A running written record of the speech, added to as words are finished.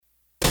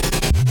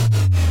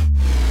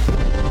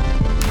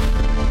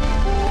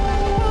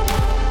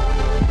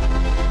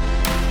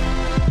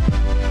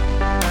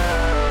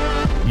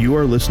You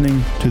are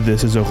listening to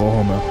This is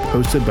Oklahoma,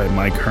 hosted by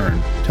Mike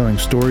Hearn, telling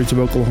stories of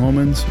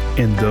Oklahomans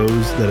and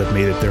those that have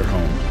made it their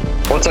home.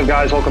 What's up,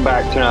 guys? Welcome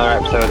back to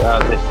another episode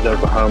of This is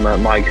Oklahoma.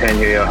 Mike Hearn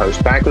here, your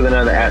host, back with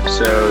another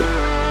episode,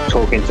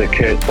 talking to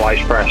Kurt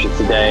Fleischfresser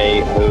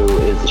today, who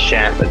is the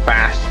chef at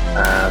Bass,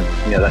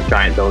 that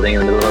giant building in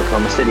the middle of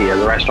Oklahoma City. There's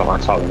a restaurant on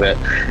top of it.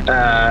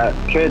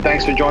 Kurt,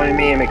 thanks for joining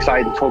me. I'm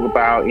excited to talk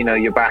about,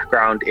 your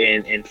background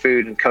in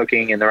food and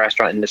cooking in the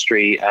restaurant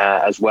industry,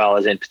 as well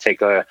as in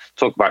particular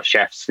talk about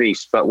Chef's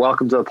Feast. But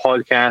welcome to the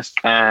podcast.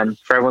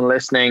 For everyone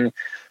listening,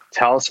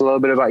 tell us a little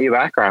bit about your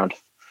background.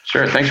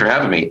 Sure. Thanks for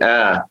having me.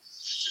 I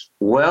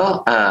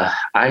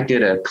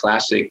did a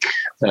classic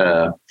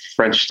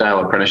French style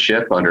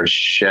apprenticeship under a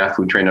chef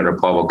who trained under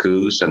Paul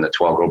Bocuse and the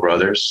Twelve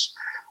brothers.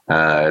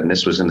 And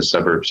this was in the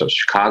suburbs of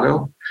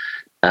Chicago.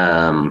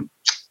 And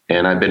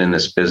I've been in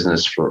this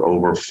business for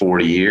over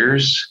 40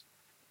 years.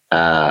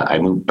 I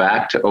moved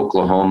back to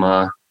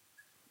Oklahoma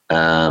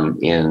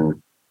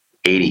in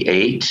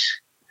 88.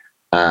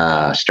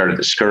 Started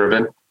the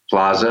Skirvin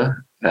Plaza,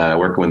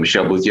 working with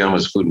Michelle Bouthion,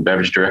 was food and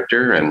beverage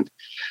director. And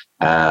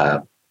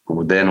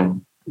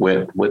then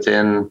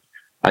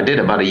I did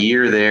about a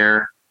year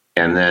there.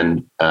 And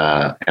then,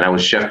 and I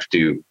was chef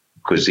de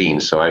cuisine.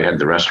 So I had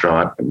the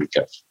restaurant, and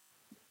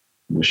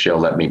Michelle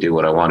let me do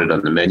what I wanted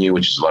on the menu,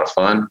 which is a lot of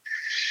fun.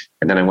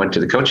 And then I went to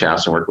the Coach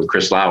House and worked with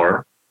Chris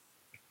Lauer.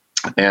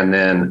 And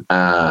then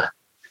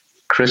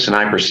Chris and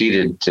I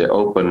proceeded to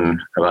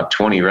open about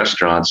 20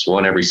 restaurants,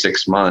 one every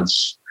 6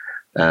 months.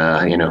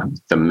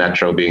 The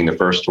Metro being the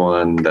first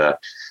one, the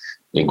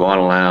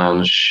Iguana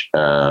Lounge,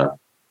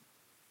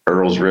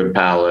 Earl's Rib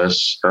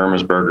Palace,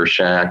 Irma's Burger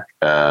Shack,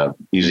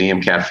 Museum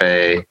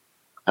Cafe,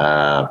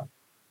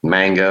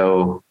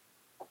 Mango,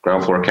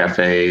 Ground Floor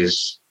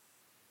Cafes,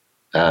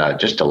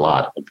 just a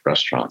lot of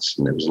restaurants.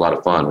 And it was a lot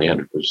of fun.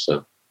 It was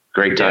a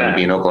great time to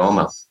be in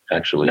Oklahoma,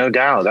 actually. No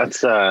doubt.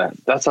 That's a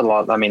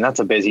lot. I mean, that's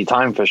a busy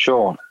time for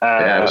sure.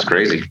 Yeah, it was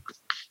crazy.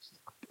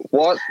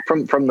 What,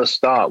 from the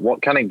start,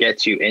 what kind of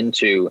gets you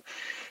into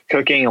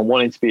cooking and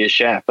wanting to be a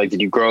chef? Like,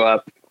 did you grow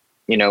up,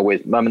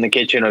 with mom in the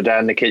kitchen or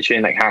dad in the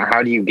kitchen? Like,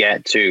 how do you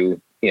get to,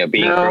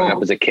 growing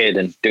up as a kid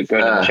and going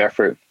down the chef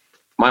route?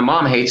 My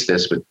mom hates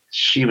this, but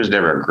she was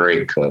never a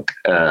great cook.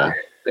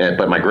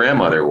 But my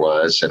grandmother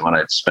was, and when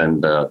I'd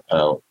spend a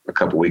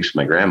couple weeks with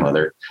my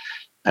grandmother,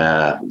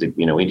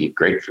 we'd eat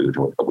great food.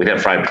 We'd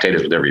have fried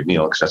potatoes with every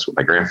meal because that's what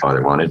my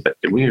grandfather wanted. But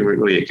we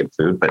really ate good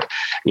food. But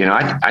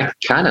I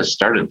kind of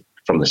started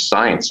from the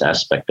science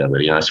aspect of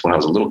it. So when I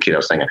was a little kid, I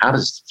was thinking, how do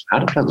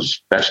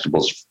those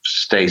vegetables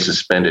stay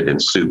suspended in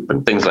soup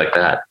and things like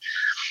that?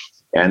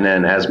 And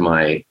then as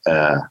I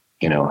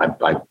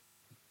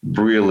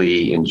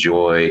really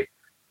enjoy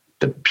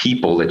the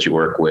people that you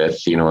work with.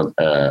 I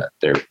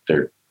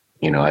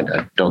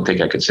don't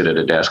think I could sit at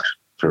a desk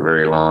for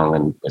very long,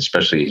 and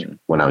especially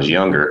when I was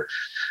younger.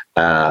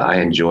 I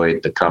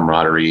enjoyed the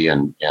camaraderie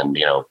and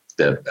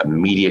the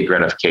immediate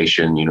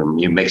gratification.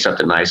 You make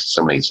something nice, and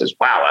somebody says,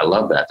 "Wow, I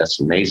love that. That's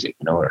amazing."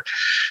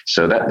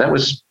 So that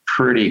was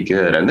pretty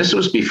good. And this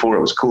was before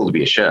it was cool to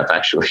be a chef.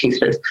 Actually,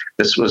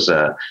 this was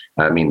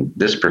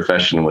this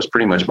profession was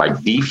pretty much by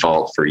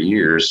default for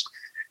years.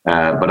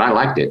 But I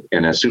liked it.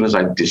 And as soon as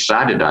I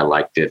decided I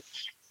liked it,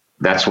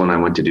 that's when I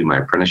went to do my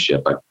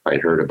apprenticeship. I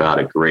heard about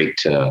a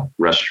great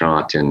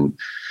restaurant in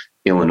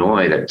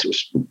Illinois that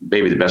was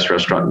maybe the best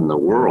restaurant in the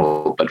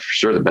world, but for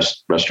sure the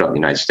best restaurant in the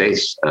United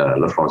States,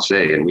 Le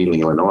Francais in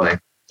Wheeling, Illinois.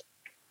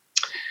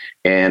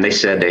 And they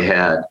said they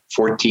had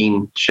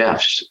 14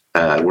 chefs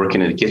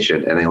working in the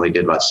kitchen, and they only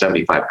did about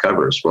 75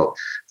 covers. Well,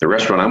 the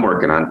restaurant I'm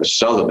working on was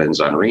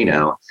Sullivan's on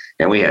Reno,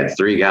 and we had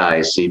 3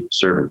 guys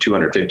serving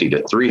 250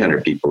 to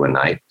 300 people a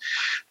night.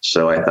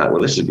 So I thought,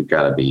 well, this has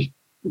got to be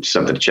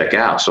something to check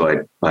out.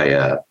 So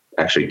I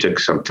actually took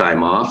some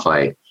time off.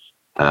 I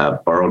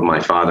borrowed my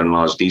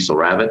father-in-law's diesel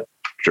Rabbit,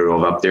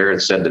 drove up there.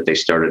 It said that they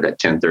started at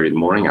 10:30 in the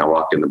morning. I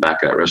walked in the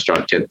back of that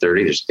restaurant at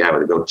 10:30. There's a guy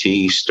with a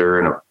goatee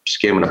stirring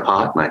skimming a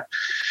pot, and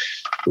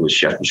it was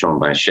Chef Jean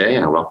Blanchet,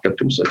 and I walked up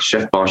to him and said,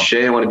 "Chef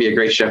Blanchet, I want to be a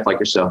great chef like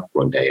yourself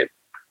one day." And,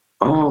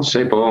 "Oh,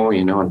 c'est bon,"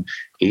 and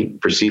he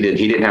proceeded.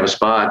 He didn't have a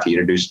spot. He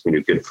introduced me to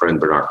a good friend,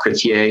 Bernard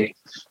Cretier,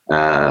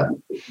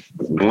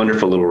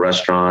 wonderful little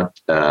restaurant,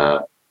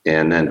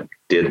 and then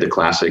did the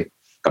classic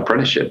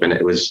apprenticeship. And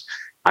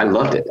I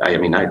loved it.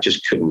 I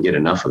just couldn't get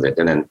enough of it.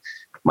 And then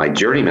my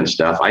journeyman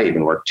stuff, I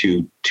even worked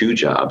two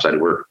jobs. I'd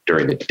work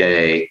during the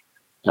day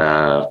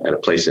at a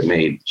place that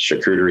made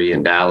charcuterie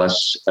in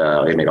Dallas.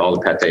 I made all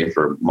the pate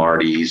for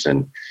Marty's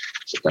and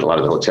at a lot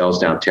of the hotels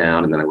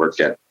downtown. And then I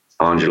worked at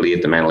Angeli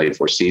at the Mandalay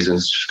Four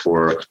Seasons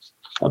for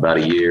about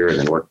a year, and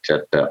then worked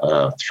at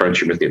the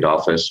French with the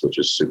Adolphus, which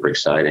was super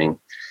exciting.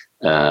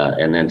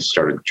 And then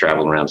started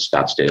traveling around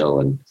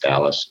Scottsdale and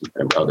Dallas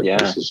and other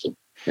places.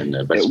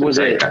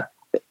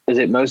 Has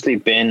it mostly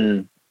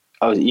been,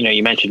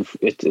 you mentioned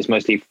it's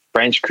mostly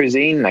French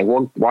cuisine. Like,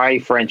 why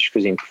French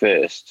cuisine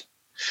first?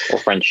 or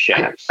French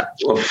chefs?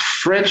 Well,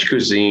 French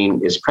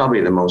cuisine is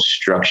probably the most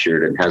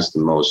structured and has the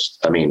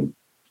most,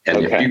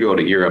 if you go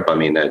to Europe,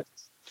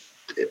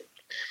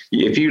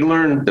 if you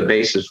learn the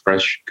base of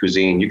French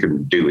cuisine, you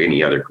can do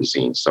any other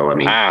cuisine. So,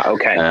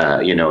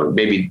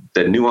 maybe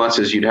the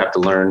nuances you'd have to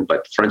learn,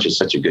 but French is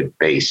such a good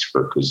base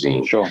for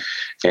cuisine. Sure.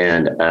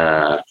 And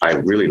I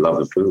really love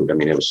the food. I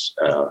mean, it was,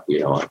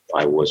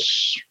 I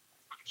was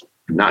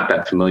not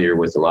that familiar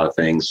with a lot of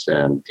things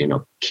and,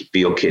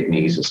 veal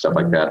kidneys and stuff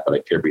like that,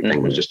 but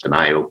everything was just an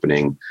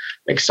eye-opening,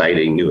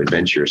 exciting new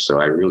adventure. So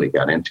I really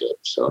got into it.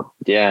 So,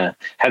 yeah.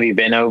 Have you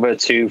been over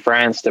to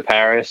France, to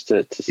Paris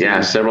to see? Yeah,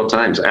 several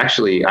times.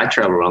 Actually, I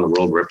travel around the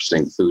world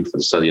representing food for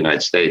the Southern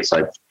United States.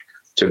 I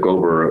took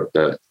over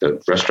the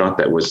restaurant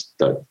that was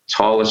the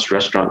tallest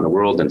restaurant in the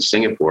world in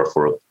Singapore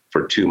for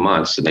 2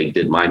 months. And they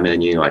did my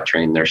menu. I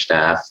trained their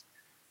staff.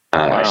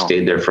 Wow. I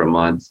stayed there for a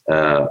month.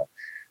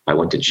 I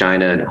went to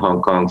China and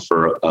Hong Kong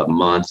for a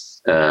month,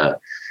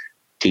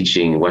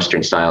 teaching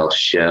Western style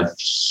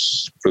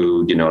chefs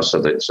food,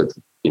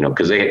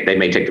 because they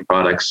may take the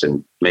products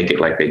and make it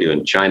like they do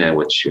in China,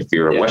 which if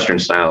you're a Western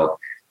style,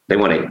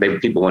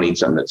 people want to eat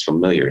something that's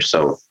familiar.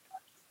 So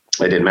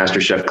I did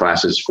master chef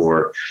classes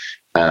for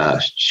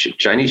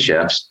Chinese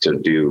chefs to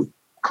do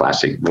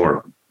classic,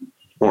 more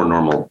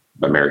normal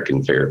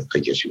American fare, I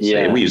guess you'd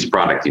say. And we use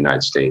product in the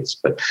United States,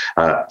 but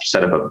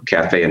set up a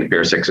cafe in the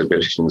Paris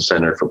Exhibition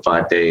Center for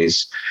 5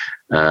 days.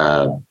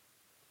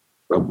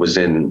 Was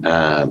in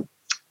The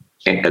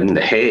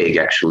Hague,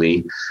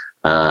 actually,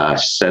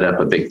 set up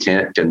a big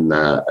tent in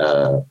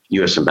the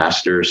U.S.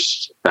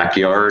 ambassador's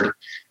backyard,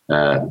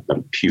 a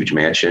huge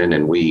mansion,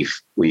 and we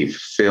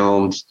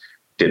filmed,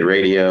 did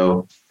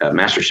radio,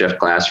 master chef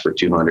class for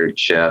 200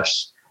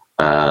 chefs.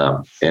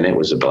 And it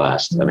was a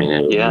blast. I mean,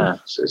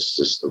 it's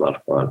just a lot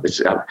of fun.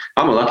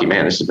 I'm a lucky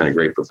man. This has been a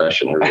great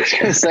profession. I was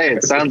going to say,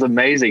 it sounds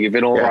amazing. You've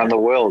been all around the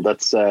world.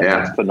 That's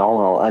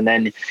phenomenal. And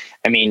then,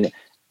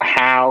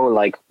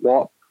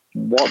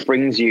 what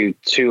brings you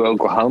to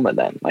Oklahoma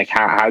then? Like,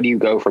 how do you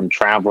go from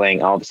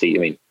traveling?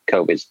 Obviously,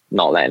 COVID's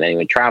not letting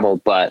anyone travel,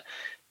 but,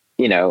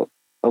 of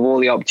all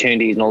the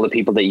opportunities and all the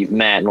people that you've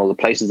met and all the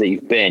places that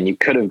you've been, you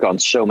could have gone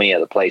so many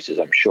other places,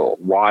 I'm sure.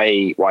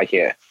 Why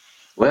here?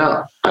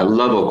 Well, I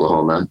love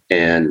Oklahoma,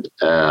 and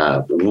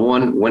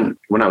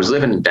when I was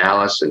living in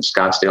Dallas and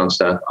Scottsdale and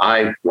stuff,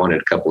 I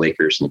wanted a couple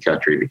acres in the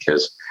country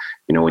because,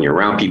 when you're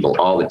around people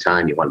all the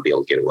time, you want to be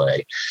able to get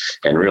away.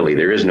 And really,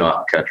 there is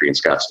no country in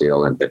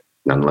Scottsdale, and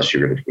unless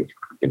you're going to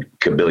get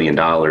 $1 billion,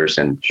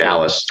 and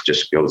Dallas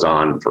just goes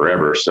on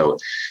forever. So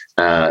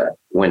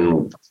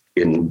when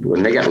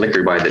they got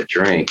liquor by the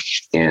drink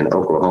in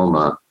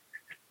Oklahoma,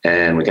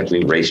 and we got the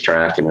new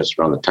racetrack, and it was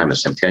around the time of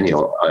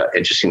Centennial,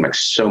 it just seemed like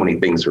so many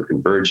things were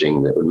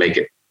converging that would make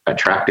it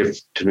attractive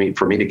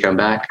for me to come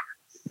back.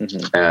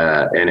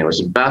 And it was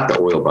about the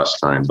oil bust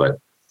time, but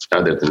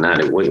other than that,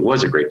 it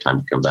was a great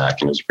time to come back,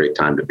 and it was a great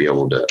time to be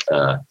able to,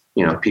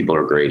 people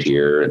are great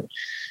here, and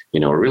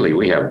really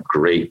we have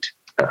great.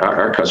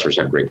 Our customers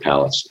have great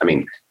palates. I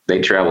mean, they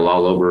travel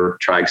all over,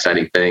 try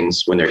exciting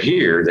things. When they're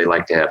here, they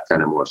like to have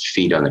kind of more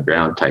feet on the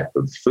ground type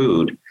of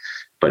food.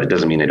 But it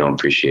doesn't mean they don't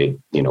appreciate,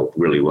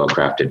 really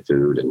well-crafted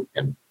food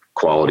and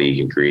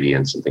quality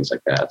ingredients and things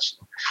like that.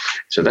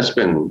 So that's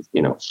been,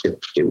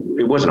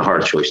 it wasn't a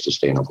hard choice to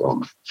stay in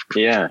Oklahoma.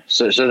 Yeah.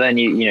 So then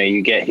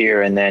you get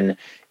here, and then,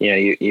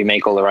 you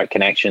make all the right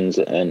connections,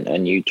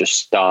 and you just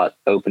start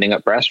opening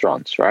up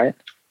restaurants, right?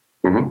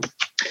 Mm-hmm.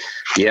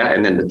 Yeah.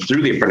 And then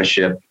through the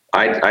apprenticeship,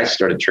 I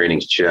started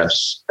training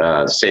chefs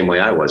the same way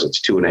I was. It's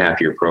a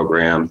 2.5-year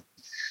program.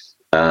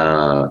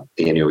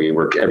 You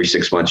work every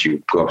 6 months,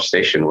 you go up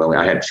station. Well,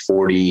 I had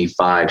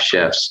 45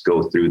 chefs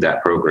go through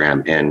that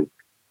program and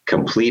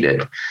complete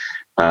it.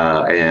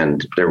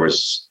 And there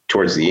was,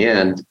 towards the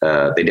end,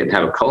 they didn't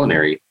have a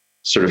culinary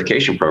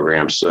certification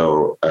program.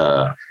 So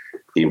the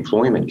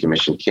Employment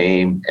Commission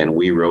came, and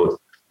we wrote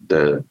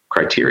the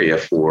criteria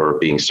for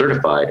being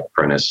certified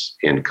apprentice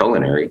in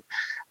culinary.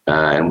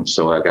 And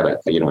so I got a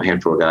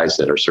handful of guys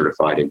that are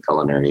certified in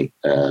culinary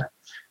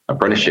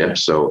apprenticeship.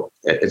 So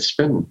it's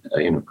been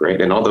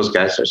great, and all those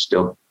guys are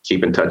still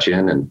keep in touch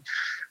and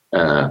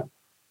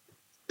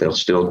they'll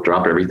still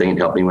drop everything and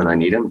help me when I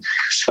need them.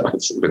 So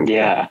it's been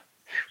cool.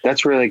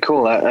 That's really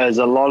cool. As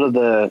a lot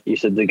of you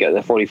said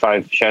the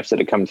 45 chefs that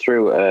have come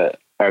through,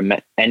 are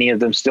any of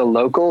them still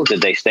local?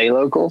 Did they stay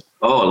local?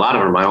 Oh, a lot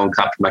of them are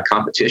my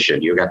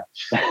competition. You got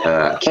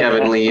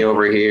Kevin Lee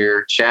over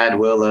here, Chad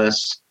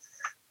Willis.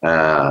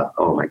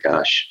 Oh my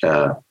gosh,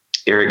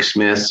 Eric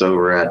Smith's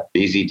over at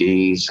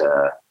BZD's.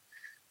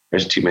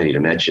 There's too many to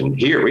mention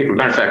here.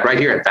 Matter of fact, right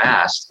here at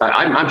Fast,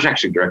 I'm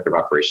actually director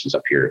of operations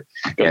up here.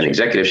 Gotcha. And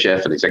executive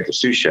chef and executive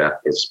sous chef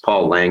is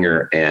Paul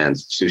Langer, and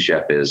sous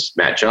chef is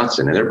Matt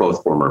Johnson, and they're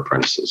both former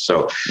apprentices.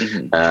 So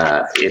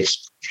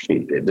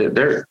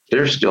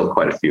there's still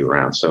quite a few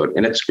around. So,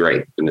 and it's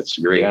great, and it's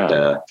great.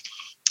 Yeah.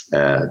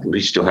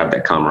 We still have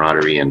that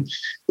camaraderie, and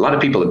a lot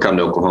of people that come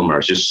to Oklahoma are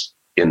just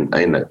in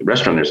the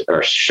restaurant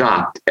are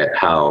shocked at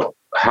how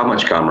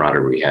much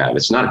camaraderie we have.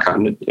 It's not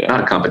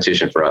a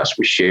competition for us.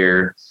 We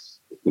share.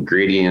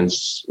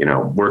 ingredients,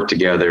 work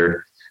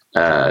together.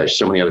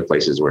 So many other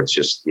places where it's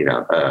just,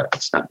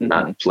 it's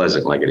not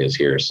pleasant like it is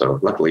here. So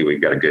luckily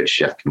we've got a good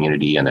chef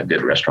community and a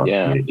good restaurant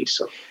community.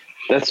 So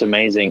that's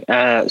amazing.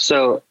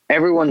 So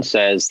everyone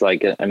says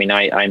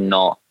I'm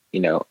not,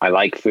 I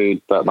like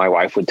food, but my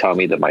wife would tell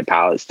me that my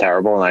palate's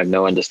terrible and I have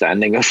no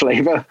understanding of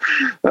flavor,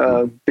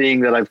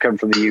 being that I've come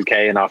from the UK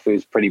and our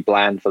food's pretty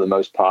bland for the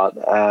most part.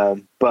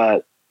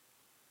 But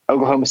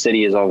Oklahoma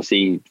City is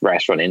obviously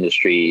restaurant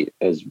industry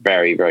is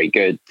very, very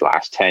good the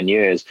last 10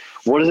 years.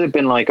 What has it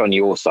been like on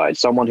your side?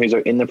 Someone who's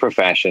in the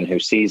profession, who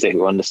sees it,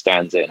 who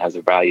understands it and has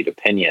a valued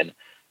opinion.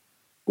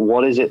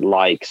 What is it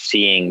like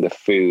seeing the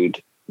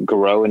food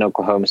grow in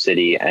Oklahoma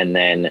City? And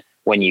then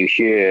when you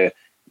hear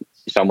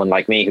someone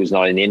like me who's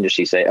not in the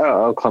industry say,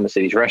 oh, Oklahoma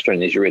City's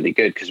restaurant is really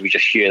good, because we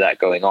just hear that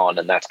going on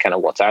and that's kind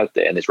of what's out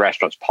there and this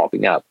restaurant's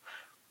popping up.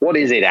 What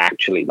is it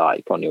actually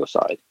like on your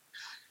side?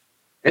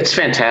 It's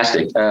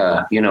fantastic,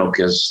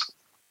 because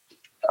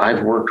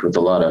I've worked with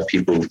a lot of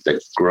people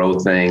that grow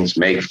things,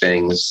 make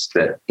things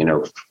that,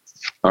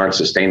 aren't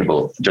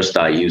sustainable, just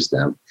I use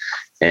them.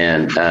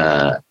 And,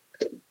 a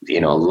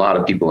lot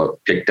of people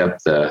have picked up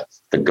the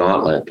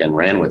gauntlet and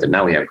ran with it.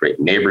 Now we have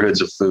great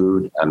neighborhoods of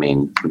food. I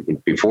mean,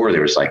 before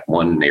there was like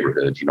one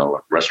neighborhood,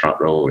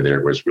 Restaurant Row where there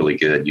was really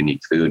good,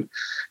 unique food.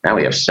 Now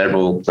we have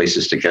several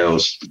places to go,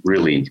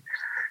 really,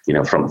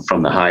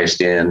 from the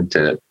highest end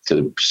to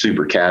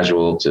super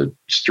casual to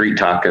street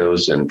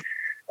tacos. And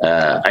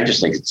I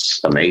just think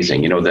it's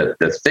amazing.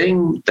 The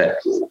thing that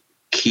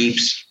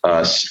keeps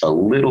us a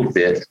little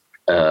bit,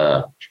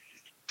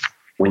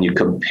 when you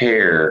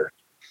compare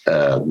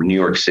New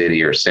York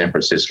City or San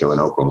Francisco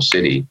and Oklahoma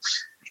City,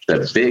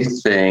 the big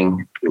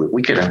thing,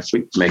 we can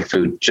make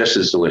food just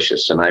as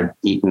delicious. And I've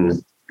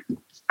eaten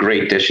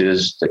great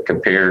dishes that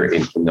compare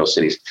in those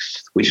cities.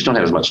 We just don't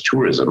have as much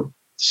tourism.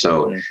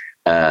 So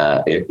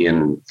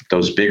in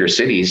those bigger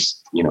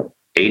cities,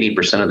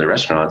 80% of the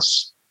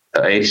restaurants,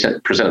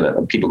 80% of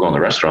the people going to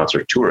the restaurants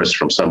are tourists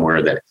from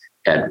somewhere that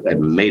had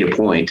made a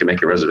point to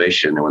make a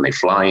reservation. And when they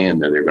fly in,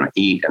 they're going to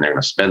eat and they're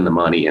going to spend the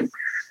money and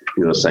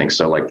do those things.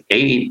 So like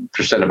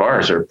 80% of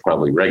ours are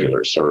probably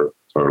regulars or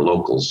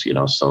locals,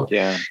 so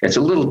it's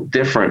a little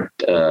different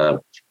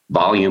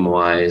volume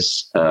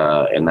wise.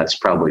 And that's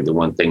probably the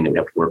one thing that we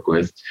have to work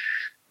with.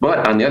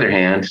 But on the other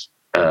hand,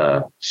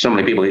 so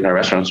many people eat in our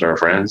restaurants are our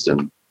friends,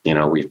 and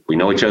we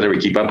know each other. We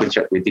keep up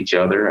with each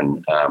other.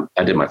 And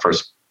I did my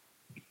first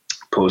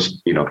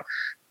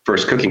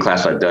cooking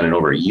class I've done in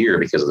over a year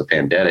because of the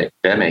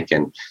pandemic.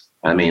 And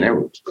I mean,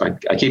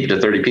 I keep it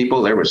to 30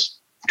 people. There was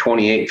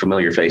 28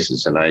 familiar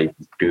faces, and I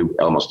knew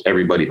almost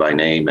everybody by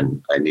name,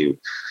 and I knew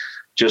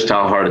just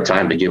how hard a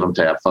time to give them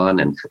to have fun.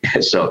 And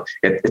so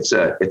it's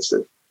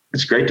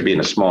great to be in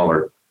a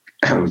smaller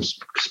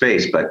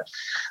space, but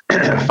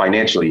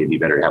financially it'd be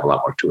better to have a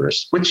lot more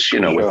tourists, which,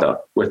 sure,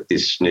 with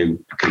this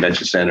new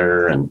convention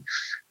center and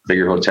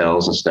bigger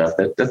hotels and stuff,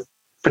 that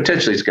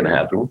potentially is going to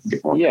happen. We'll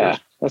get more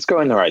tourists. Let's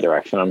go in the right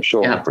direction, I'm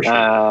sure. Yeah, for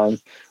sure.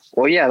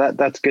 Well, yeah,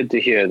 that's good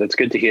to hear. That's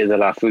good to hear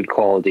that our food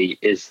quality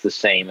is the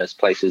same as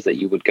places that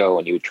you would go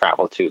and you would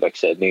travel to, like I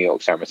said, New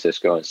York, San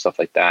Francisco and stuff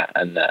like that.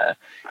 And,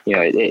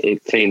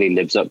 it clearly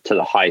lives up to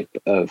the hype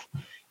of,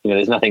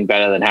 there's nothing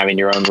better than having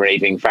your own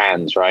raving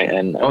fans, right?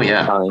 And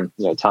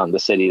telling the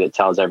city that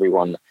tells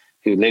everyone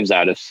who lives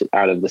out of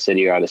the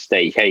city or out of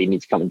state, hey, you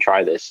need to come and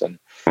try this. And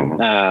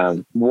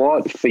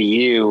what for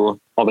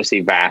you, obviously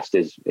Vast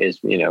is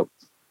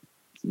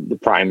the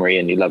primary,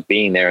 and you love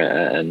being there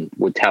and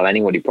would tell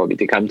anybody probably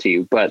to come to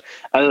you. But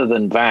other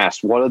than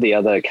Vast, what are the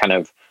other kind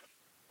of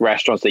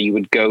restaurants that you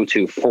would go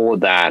to for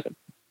that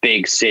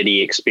big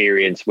city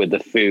experience with the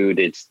food?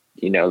 It's,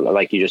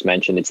 like you just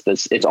mentioned,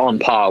 it's on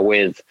par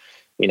with,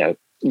 New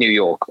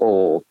York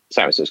or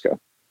San Francisco.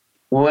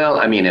 Well,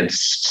 I mean, it's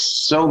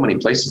so many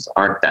places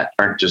aren't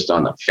just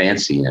on the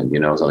fancy end, we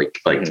have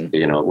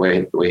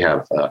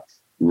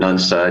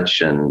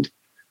Nonesuch and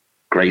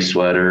Gray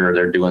Sweater.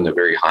 They're doing the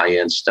very high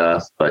end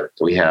stuff, but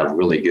we have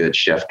really good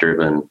chef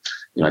driven,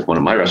 like one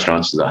of my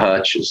restaurants, the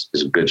Hutch is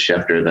a good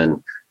chef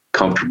driven,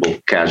 comfortable,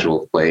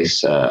 casual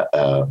place.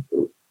 I'm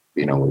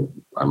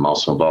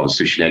also involved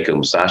in Sushi Neko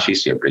Musashi,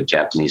 so you have great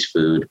Japanese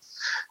food.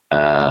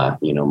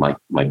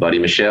 My buddy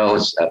Michelle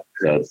is at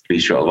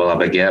Bistro La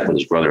Baguette with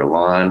his brother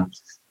Alon.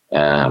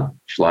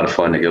 It's a lot of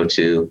fun to go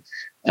to.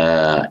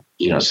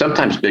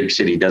 Sometimes big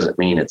city doesn't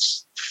mean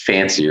it's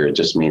fancier. It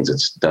just means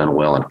it's done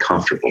well and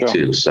comfortable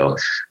too. So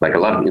like a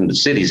lot of in the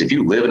cities, if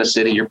you live in a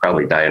city, you're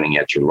probably dining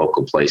at your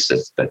local place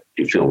that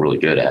you feel really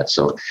good at.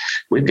 So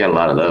we've got a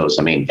lot of those.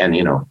 I mean, and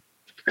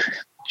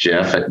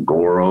Jeff at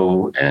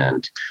Goro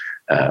and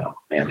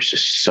there's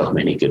just so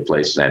many good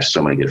places. I have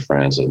so many good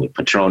friends. I mean,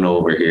 Patrono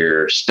over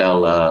here,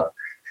 Stella.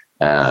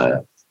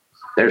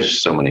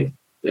 There's so many.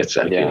 It's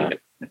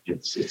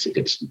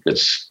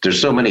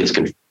there's so many.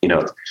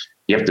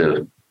 You have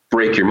to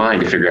break your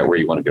mind to figure out where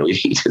you want to go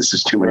eat. This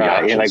is too many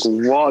options. You're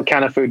like, what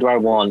kind of food do I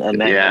want? And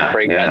then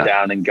break that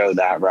down and go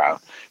that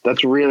route.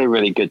 That's really,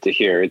 really good to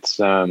hear. It's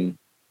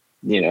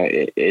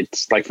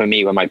it's like for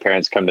me when my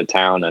parents come to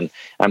town, and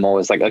I'm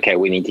always like, okay,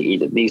 we need to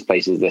eat at these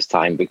places this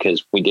time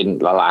because we didn't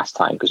the last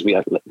time, because we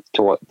had,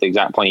 to what the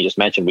exact point you just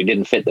mentioned, we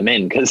didn't fit them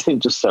in because there's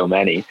just so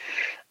many.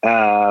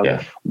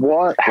 I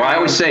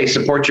always say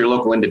support your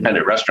local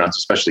independent restaurants,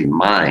 especially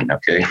mine.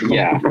 Okay.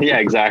 yeah,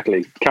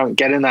 exactly. Come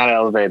get in that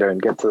elevator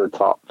and get to the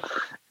top.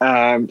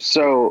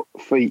 So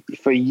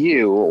for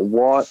you,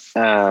 what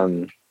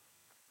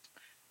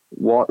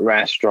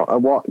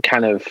restaurant, what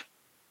kind of,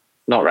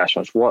 not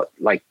restaurants, what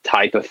like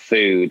type of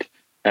food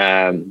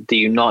do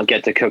you not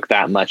get to cook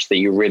that much that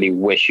you really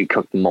wish you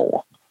cooked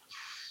more?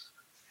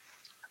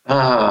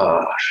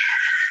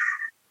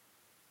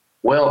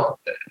 Well,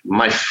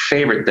 my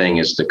favorite thing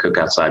is to cook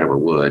outside over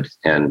wood,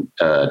 and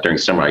during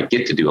summer I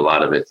get to do a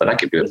lot of it, but I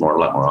could do it a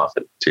lot more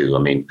often too. I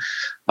mean,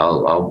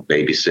 I'll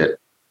babysit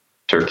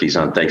turkeys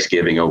on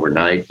Thanksgiving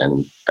overnight,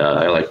 and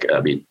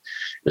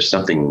there's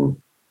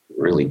something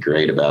really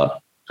great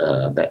about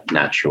that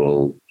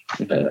natural,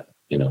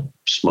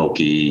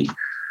 smoky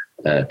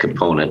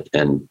component,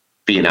 and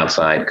being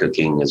outside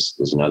cooking is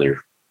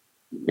another,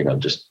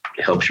 just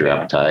helps your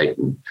appetite,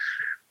 and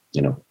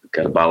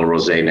got a bottle of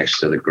rosé next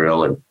to the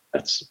grill, and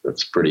that's a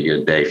pretty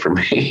good day for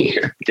me.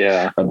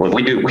 Yeah.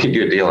 We do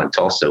a deal in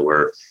Tulsa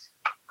where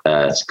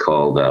it's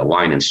called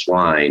Wine and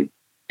Swine,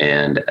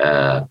 and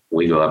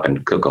we go up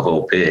and cook a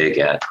whole pig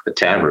at the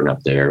tavern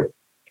up there.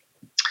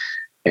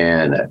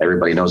 And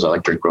everybody knows I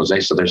like to drink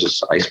rosé, so there's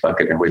this ice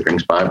bucket, and everybody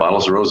brings 5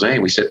 bottles of rosé,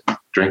 and we sit,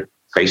 drink,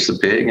 face the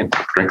pig, and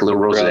drink a little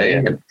rosé. Right.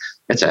 And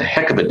it's a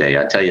heck of a day,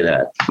 I tell you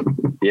that.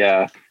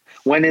 Yeah.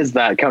 When is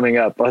that coming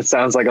up? That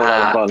sounds like a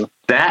lot of fun.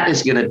 That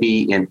is going to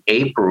be in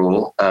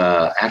April.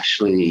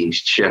 Actually,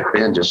 Chef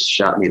Ben just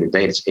shot me the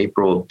date. It's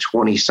April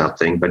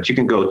 20-something, but you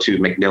can go to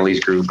McNally's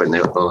group and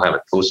they'll have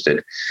it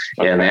posted.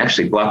 Okay. And they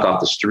actually block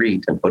off the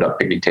street and put up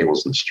picnic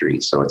tables in the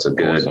street. So it's a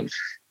good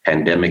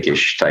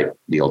pandemic-ish type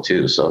deal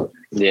too. So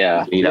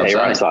yeah, you're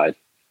outside.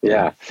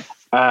 Yeah.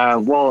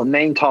 Well,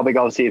 main topic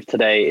obviously of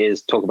today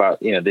is talk about,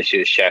 this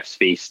year's Chef's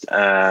Feast.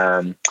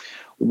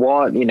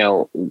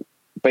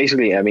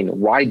 Basically, I mean,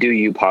 why do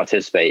you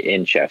participate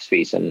in Chef's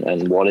Feast,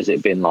 and what has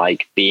it been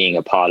like being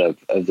a part of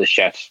the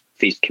Chef's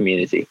Feast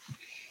community?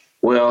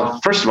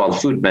 Well, first of all, the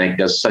food bank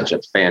does such a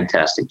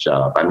fantastic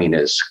job. I mean,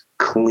 it's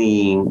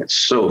clean, it's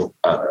so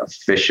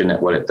efficient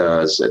at what it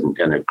does,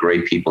 and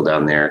great people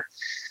down there.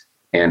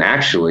 And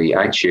actually,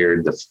 I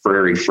chaired the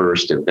very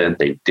first event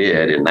they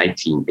did in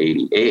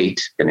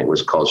 1988, and it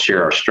was called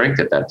Share Our Strength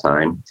at that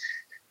time.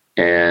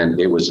 And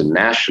it was a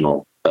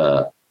national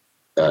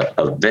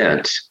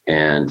event,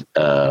 and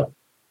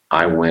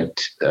I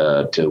went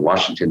to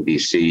Washington,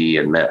 D.C.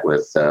 and met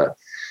with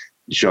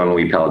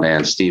Jean-Louis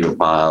Paladin, Stephen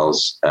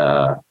Piles,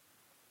 kind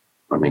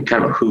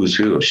of a who's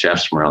who of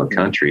chefs from around the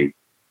country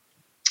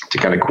to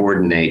kind of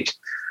coordinate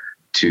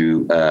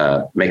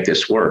to make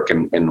this work.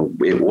 And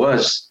it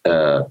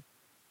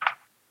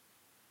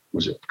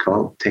was it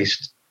called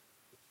Taste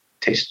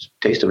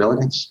of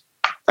Elegance?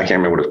 I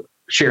can't remember what it was.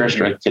 Share Our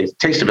Strength,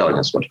 Taste of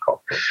Elegance, what it's called.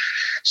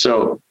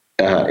 So,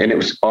 and it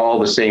was all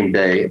the same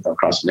day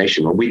across the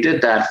nation. Well, we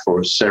did that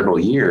for several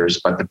years,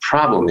 but the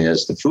problem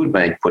is the food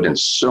bank put in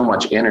so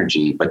much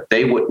energy, but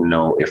they wouldn't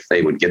know if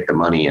they would get the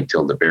money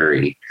until the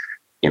very,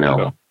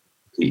 until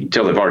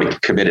they've already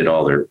committed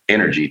all their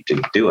energy to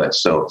do it.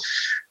 So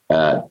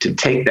to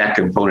take that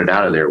component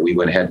out of there, we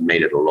went ahead and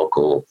made it a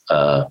local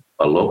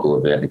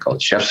event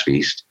called Chef's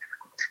Feast.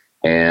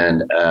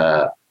 And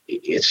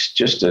it's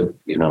just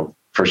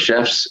for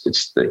chefs,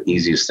 it's the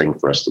easiest thing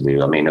for us to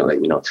do. I mean,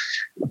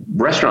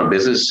 restaurant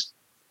business,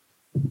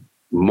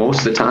 most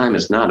of the time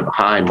is not a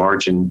high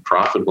margin,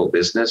 profitable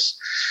business.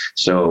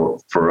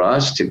 So for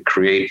us to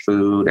create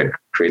food and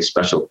create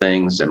special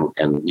things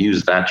and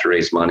use that to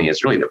raise money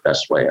is really the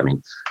best way. I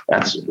mean,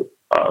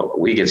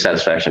 we get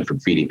satisfaction from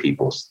feeding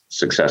people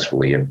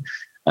successfully. And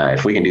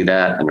if we can do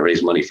that and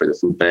raise money for the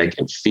food bank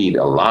and feed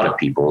a lot of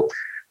people,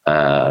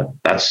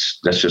 that's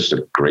just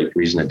a great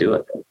reason to do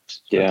it.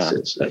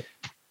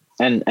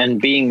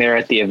 And being there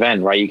at the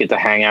event, right? You get to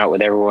hang out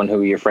with everyone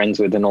who you're friends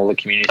with in all the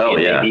community. Oh,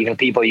 yeah. Even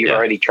people you've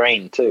already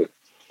trained too.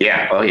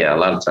 Yeah. Oh, yeah. A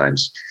lot of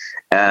times.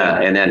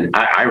 And then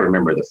I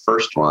remember the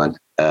first one,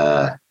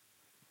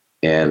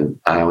 and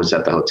I was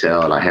at the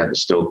hotel and I had the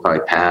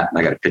stovepipe hat, and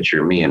I got a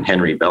picture of me and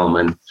Henry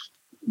Bellman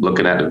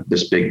looking at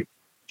this big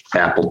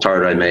apple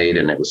tart I made.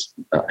 And it was,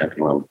 it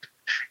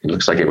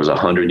looks like it was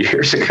 100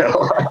 years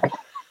ago.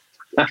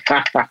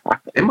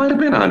 It might've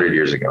been 100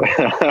 years ago.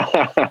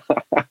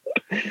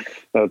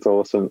 That's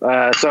awesome.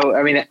 So,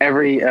 I mean,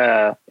 every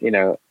year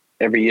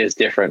is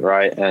different,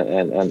 right?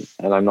 And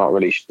I'm not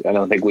really, I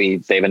don't think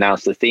they've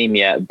announced the theme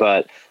yet,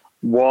 but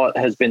what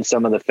has been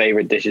some of the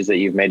favorite dishes that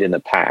you've made in the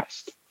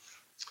past?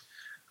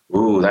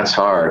 Ooh, that's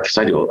hard, because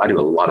I do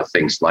a lot of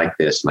things like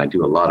this, and I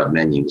do a lot of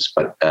menus,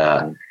 but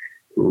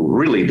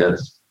really the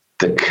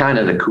kind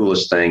of the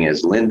coolest thing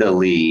is Linda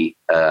Lee,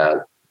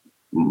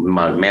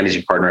 my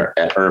managing partner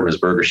at Irma's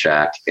Burger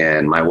Shack,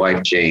 and my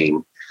wife,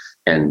 Jane,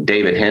 and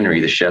David Henry,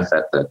 the chef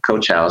at the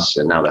Coach House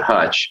and now the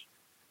Hutch,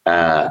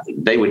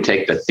 they would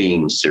take the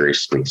theme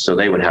seriously. So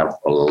they would have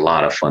a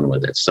lot of fun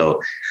with it.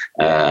 So,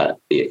 now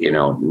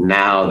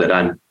that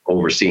I'm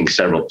overseeing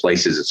several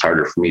places, it's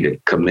harder for me to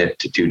commit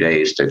to 2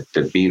 days to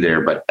be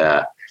there, but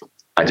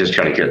I just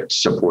try to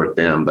support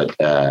them. But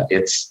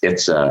it's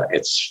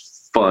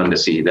fun to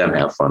see them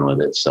have fun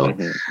with it. So,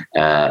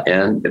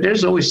 and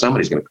there's always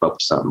somebody's going to come up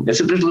with something. There's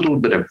a little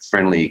bit of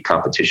friendly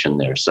competition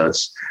there. So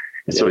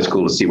it's always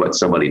cool to see what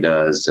somebody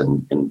does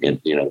and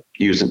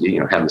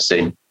using, having the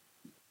same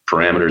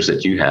parameters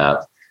that you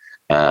have.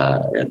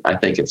 And I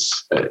think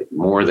it's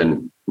more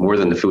than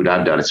the food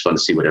I've done. It's fun to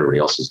see what everybody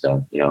else has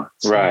done,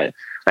 Right.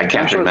 Like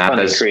Catherine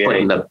Mathis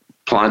putting the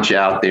plancha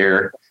out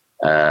there,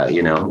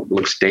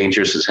 looks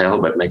dangerous as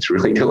hell, but makes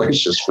really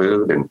delicious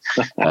food. And,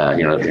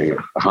 the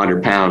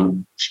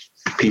 100-pound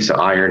piece of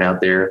iron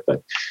out there.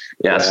 But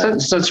so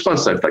it's fun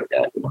stuff like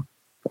that.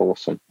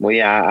 Awesome. Well,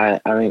 yeah,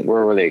 I mean,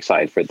 we're really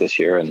excited for it this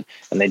year, and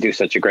they do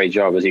such a great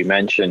job, as you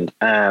mentioned.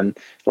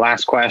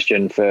 Last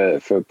question for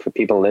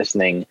people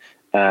listening.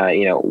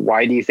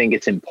 Why do you think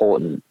it's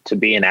important to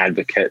be an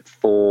advocate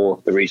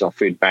for the Regional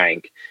Food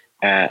Bank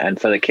and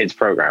for the kids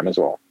program as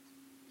well?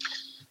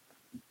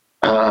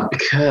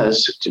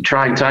 Because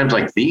trying times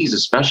like these,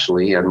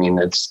 especially, I mean,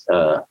 it's,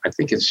 I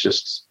think it's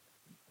just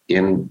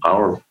in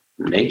our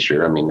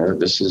nature. I mean,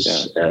 this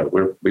is,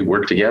 we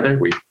work together.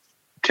 We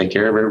take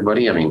care of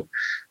everybody. I mean,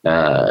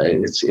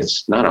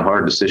 it's not a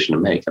hard decision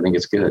to make. I think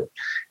it's good.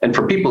 And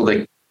for people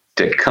that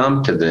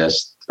come to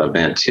this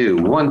event too,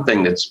 one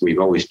thing we've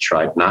always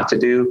tried not to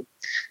do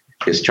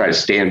is try to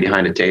stand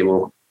behind a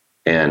table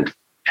and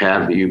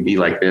have you be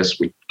like this.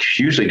 We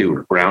usually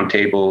do round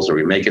tables, or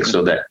we make it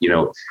so that,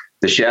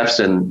 the chefs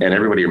and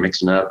everybody are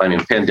mixing up. I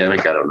mean,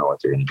 pandemic, I don't know what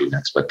they're going to do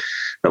next, but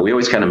we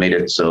always kind of made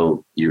it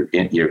so you're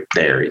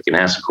there. You can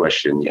ask a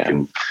question, you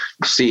can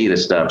see the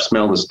stuff,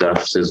 smell the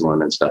stuff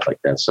sizzling and stuff like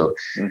that. So,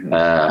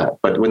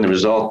 but when the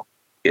result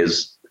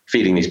is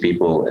feeding these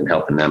people and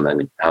helping them, I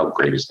mean, how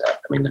great is that?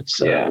 I mean,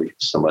 it's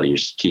somebody you're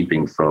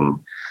keeping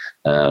from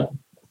going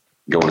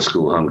to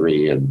school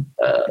hungry, and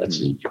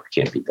you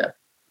can't beat that.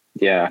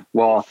 Yeah.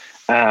 Well,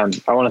 I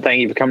want to thank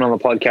you for coming on the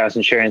podcast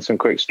and sharing some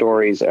quick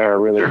stories. I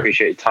really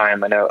appreciate your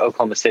time. I know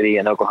Oklahoma City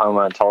and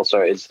Oklahoma and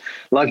Tulsa is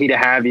lucky to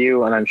have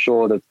you, and I'm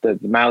sure that the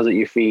mouths that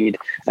you feed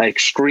are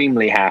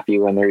extremely happy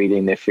when they're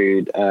eating their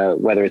food,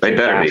 whether it's at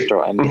Vast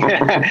or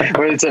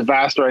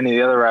any of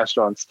the other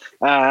restaurants.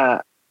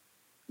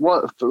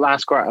 What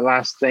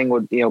last thing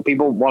would,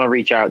 people want to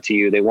reach out to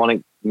you. They want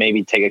to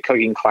maybe take a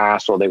cooking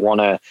class, or they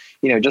want to,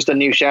 just a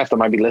new chef that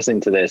might be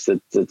listening to this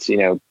that's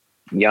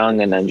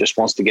young and then just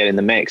wants to get in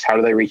the mix. How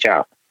do they reach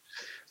out?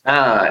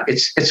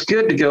 It's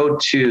good to go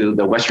to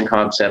the Western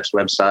Concepts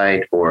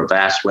website or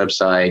Vast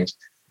website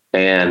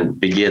and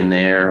begin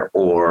there,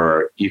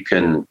 or you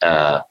can,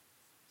 I'm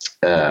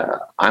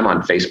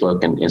on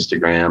Facebook and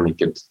Instagram. You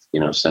could,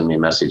 send me a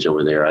message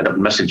over there. I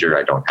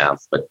don't have,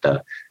 but,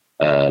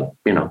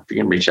 you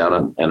can reach out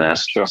and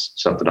ask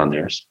something on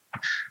there. It's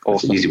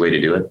an easy way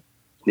to do it.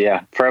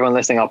 Yeah, for everyone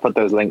listening, I'll put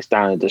those links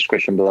down in the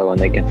description below,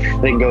 and they can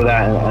go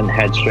there and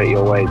head straight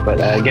your way. But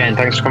again,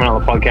 thanks for coming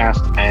on the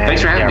podcast. And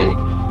thanks for having me.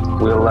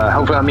 We'll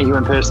hopefully I'll meet you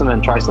in person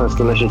and try some of this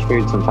delicious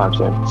food sometime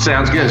soon.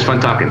 Sounds good. It's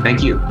fun talking.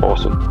 Thank you.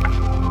 Awesome.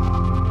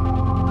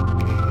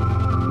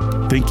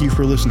 Thank you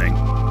for listening.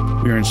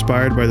 We are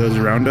inspired by those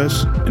around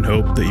us and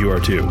hope that you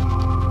are too.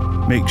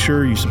 Make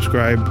sure you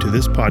subscribe to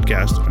this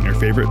podcast on your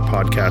favorite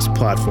podcast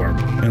platform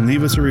and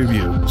leave us a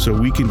review so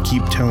we can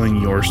keep telling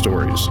your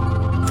stories.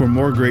 For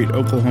more great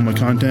Oklahoma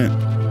content,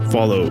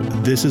 follow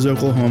This Is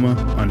Oklahoma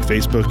on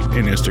Facebook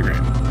and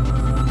Instagram.